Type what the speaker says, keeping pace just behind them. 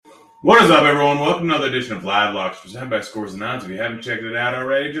What is up, everyone? Welcome to another edition of Live Locks presented by Scores and Odds. If you haven't checked it out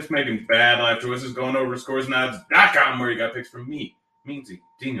already, just making bad life choices, going over to scoresandodds.com where you got picks from me, Meansy,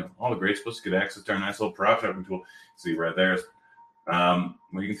 Dino, all the great supposed to get access to our nice little prop shopping tool. See right there.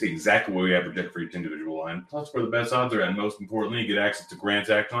 Where you can see exactly what we have projected for each individual line, plus where the best odds are, and most importantly, you get access to Grant's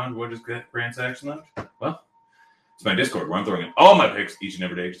Action Lounge. What is Grant's Action Lounge? Well, it's my Discord where I'm throwing in all my picks each and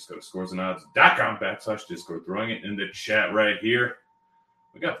every day. Just go to scoresandodds.com/Discord, throwing it in the chat right here.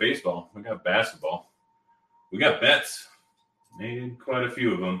 We got baseball. We got basketball. We got bets. Made quite a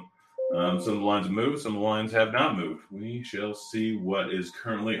few of them. Some of the lines have moved. Some of the lines have not moved. We shall see what is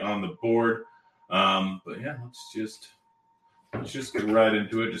currently on the board. But yeah, let's just get right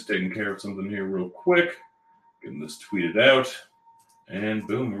into it. Just taking care of something here real quick. Getting this tweeted out. And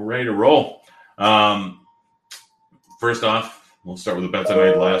boom, we're ready to roll. First off, we'll start with the bets I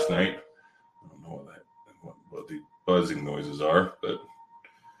made last night. I don't know what the buzzing noises are, but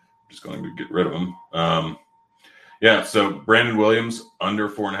just going to get rid of them. So Brandon Williams under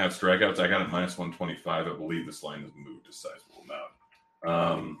 4.5 strikeouts. I got it minus 125. I believe this line has moved a sizable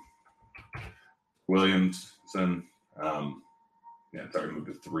amount. Williamson, it's already moved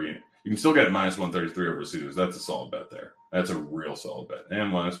to 3. You can still get it minus 133 over Caesars. That's a solid bet there. That's a real solid bet. And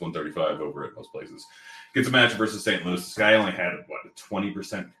minus 135 over at most places. Gets a match versus St. Louis. This guy only had, a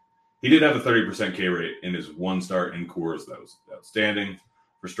 20%? He did have a 30% K rate in his one start in Coors. That was outstanding.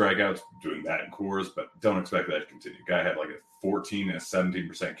 For strikeouts, doing that in Coors, but don't expect that to continue. Guy had like a 14 and a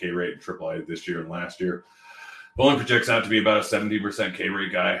 17% K rate in AAA this year and last year. Only projects out to be about a 17% K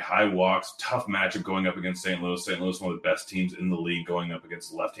rate guy. High walks, tough matchup going up against St. Louis. St. Louis, one of the best teams in the league, going up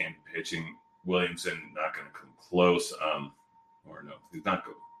against left-handed pitching. Williamson not going to come close. He's not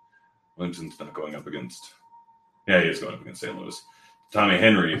going. Williamson's not going up against. Yeah, he is going up against St. Louis. Tommy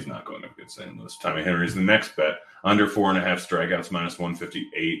Henry is not going up against St. Louis. Tommy Henry is the next bet. Under 4.5 strikeouts, minus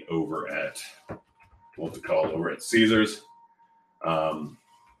 158 over at Caesars.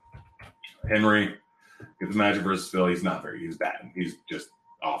 Henry gets the matchup versus Phil. He's not very. He's bad. He's just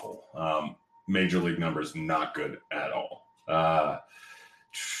awful. Major league numbers not good at all.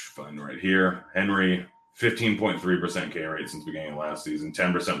 Find right here. Henry 15.3% K rate since the beginning of last season.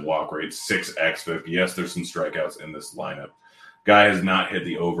 10% walk rate. 6 xFIP. Yes, there's some strikeouts in this lineup. Guy has not hit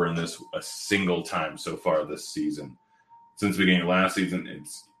the over in this a single time so far this season. Since the beginning of last season,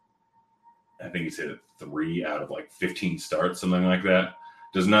 I think he's hit it 3 out of 15 starts, something like that.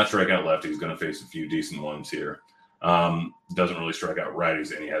 Does not strike out lefties. He's going to face a few decent ones here. Doesn't really strike out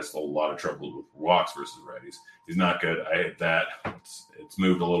righties, and he has a lot of trouble with walks versus righties. He's not good. I hit that. It's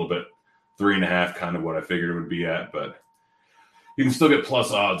moved a little bit. 3.5, kind of what I figured it would be at, but you can still get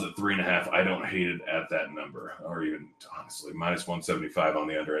plus odds at 3.5. I don't hate it at that number, or even honestly, minus 175 on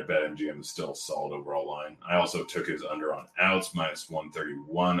the under at BetMGM is still a solid overall line. I also took his under on outs, minus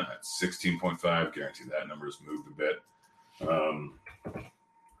 131 at 16.5. Guarantee that number has moved a bit.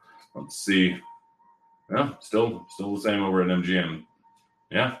 Let's see. Yeah, still the same over at MGM.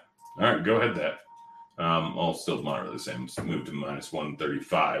 Yeah. All right, go ahead. That. All still moderately the same. It's moved to minus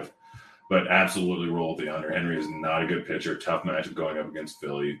 135. But absolutely roll the under. Henry is not a good pitcher. Tough matchup going up against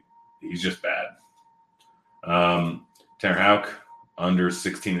Philly. He's just bad. Tanner Houck, under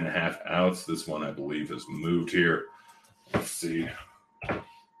 16.5 outs. This one, I believe, has moved here. Let's see.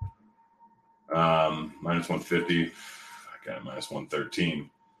 Minus 150. I got it minus 113.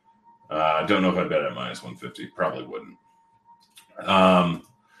 I don't know if I bet at minus 150. Probably wouldn't.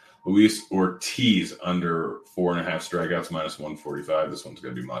 Luis Ortiz under 4.5 strikeouts, minus 145. This one's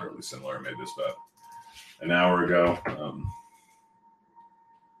going to be moderately similar. I made this about an hour ago.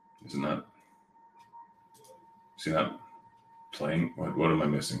 Is not playing? What am I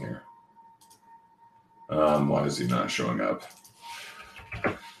missing here? Why is he not showing up?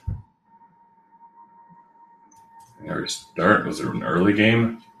 Start. Was there an early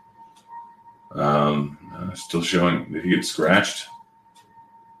game? Still showing. Did he get scratched?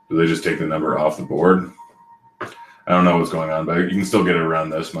 Do they just take the number off the board? I don't know what's going on, but you can still get it around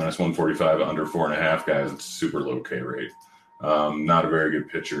this. Minus 145, under 4.5, guys. It's super low K rate. Not a very good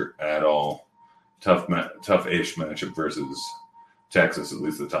pitcher at all. Tough-ish matchup versus Texas, at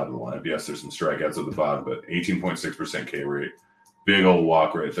least at the top of the lineup. Yes, there's some strikeouts at the bottom, but 18.6% K rate. Big old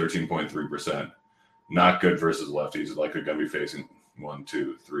walk rate, 13.3%. Not good versus lefties. Like they're going to be facing 1,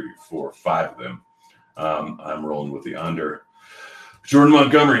 2, 3, 4, 5 of them. I'm rolling with the under. Jordan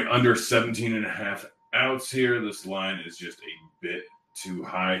Montgomery, under 17.5 outs here. This line is just a bit too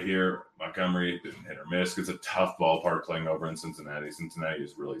high here. Montgomery didn't hit or miss. It's a tough ballpark playing over in Cincinnati. Cincinnati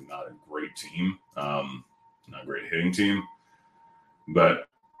is really not a great team, not a great hitting team, but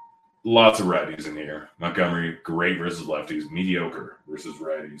lots of righties in here. Montgomery, great versus lefties, mediocre versus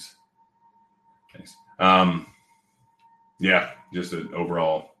righties. Thanks. Yeah, just an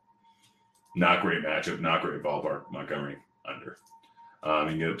overall not great matchup, not great ballpark. Montgomery under. You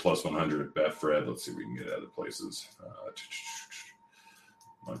can get a plus 100 at Betfred. Let's see if we can get it other places.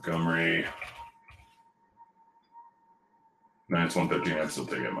 Montgomery. Minus 113. I'd still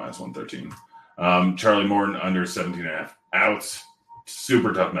take it minus 113. Charlie Morton under 17.5 outs.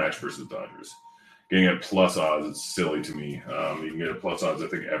 Super tough match versus Dodgers. Getting it plus odds is silly to me. You can get it plus odds, I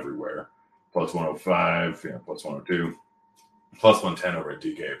think, everywhere. Plus 105, plus 102. Plus 110 over at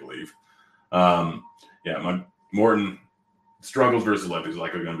DK, I believe. Morton struggles versus lefties.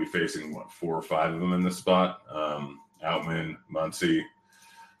 Like they're going to be facing, 4 or 5 of them in this spot. Outman, Muncy,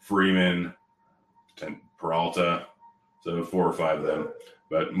 Freeman, Peralta. So 4 or 5 of them.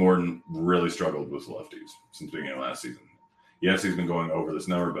 But Morton really struggled with lefties since the beginning of last season. Yes, he's been going over this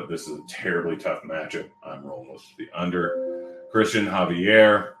number, but this is a terribly tough matchup. I'm rolling with the under. Christian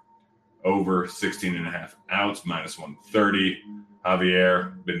Javier, over 16.5 outs, minus 130.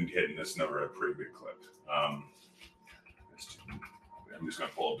 Javier, been hitting this number at a pretty big clip. I'm just going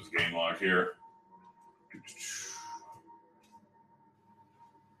to pull up his game log here.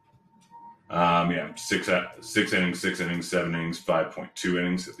 6 innings, 6 innings, 7 innings, 5.2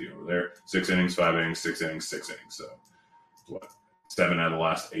 innings. If you over there, 6 innings, 5 innings, 6 innings, 6 innings. So, 7 out of the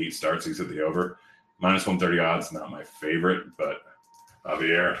last 8 starts, he's hit the over. Minus 130 odds, not my favorite, but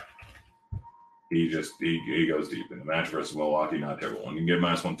Javier, he goes deep in the match versus Milwaukee, not terrible. And you can get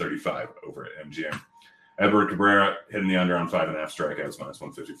minus 135 over at MGM. Edward Cabrera hitting the under on 5.5 strikeouts, minus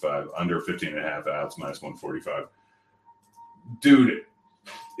 155. Under 15.5 outs, minus 145. Dude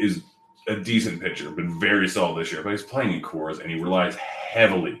is a decent pitcher, been very solid this year, but he's playing in Coors and he relies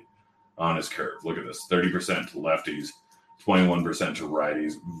heavily on his curve. Look at this, 30% to lefties, 21% to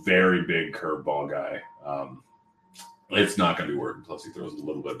righties. Very big curveball guy. It's not going to be working. Plus, he throws a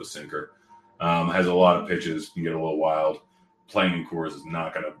little bit of a sinker. Has a lot of pitches, can get a little wild. Playing in Coors is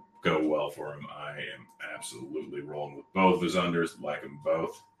not going to go well for him. I am absolutely rolling with both of his unders, like them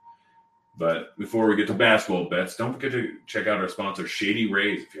both. But before we get to basketball bets, don't forget to check out our sponsor, Shady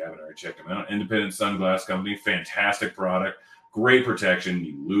Rays, if you haven't already checked them out. Independent sunglass company, fantastic product, great protection.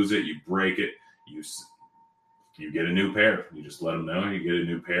 You lose it, you break it, you get a new pair. You just let them know you get a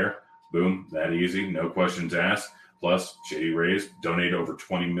new pair. Boom, that easy, no questions asked. Plus, Shady Rays donate over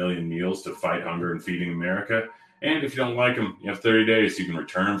 20 million meals to fight hunger and feeding America. And if you don't like them, you have 30 days. You can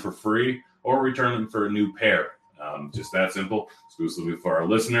return them for free or return them for a new pair. Just that simple. Exclusively for our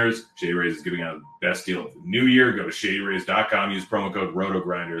listeners, Shady Rays is giving out the best deal of the new year. Go to shadyrays.com. Use promo code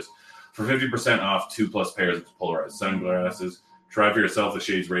RotoGrinders for 50% off 2+ pairs of polarized sunglasses. Try for yourself. The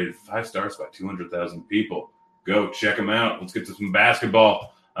Shades rated 5 stars by 200,000 people. Go check them out. Let's get to some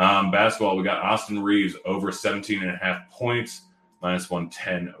basketball. Basketball, we got Austin Reeves over 17.5 points, minus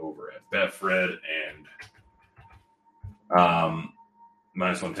 110 over at Betfred, and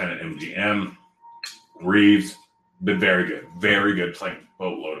minus 110 at MGM. Reeves been very good, playing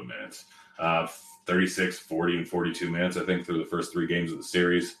boatload of minutes. 36, 40, and 42 minutes, I think, through the first 3 games of the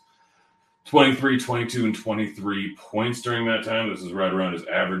series. 23, 22, and 23 points during that time. This is right around his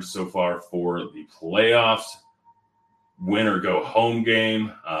average so far for the playoffs. Win or go home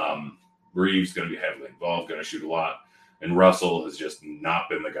game. Reeves going to be heavily involved, going to shoot a lot. And Russell has just not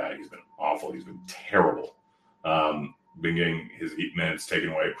been the guy. He's been awful. He's been terrible. Been getting his minutes taken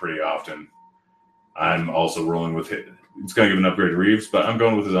away pretty often. I'm also rolling with it. It's going to give an upgrade to Reeves, but I'm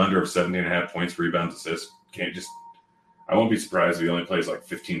going with his under of 17.5 points, rebounds, assists. I won't be surprised if he only plays like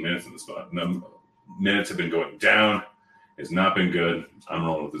 15 minutes in the spot. The minutes have been going down. It's not been good. I'm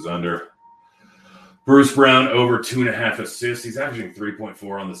rolling with his under. Bruce Brown over 2.5 assists. He's averaging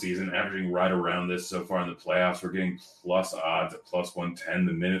 3.4 on the season, averaging right around this so far in the playoffs. We're getting plus odds at plus 110.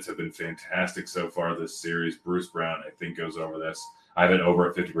 The minutes have been fantastic so far this series. Bruce Brown, I think, goes over this. I have it over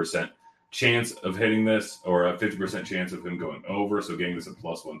a 50% chance of hitting this, or a 50% chance of him going over. So getting this at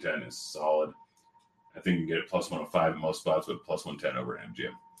plus 110 is solid. I think you can get it plus 105 in most spots, but plus 110 over at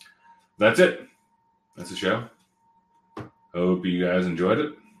MGM. That's it. That's the show. Hope you guys enjoyed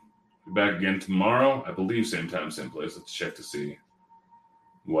it. Be back again tomorrow. I believe same time, same place. Let's check to see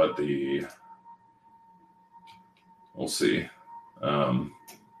what we'll see.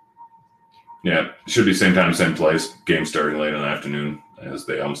 It should be same time, same place. Game starting late in the afternoon, as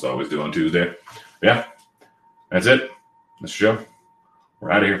they almost always do on Tuesday. Yeah, that's it. That's the show.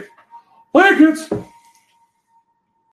 We're out of here. Bye, kids.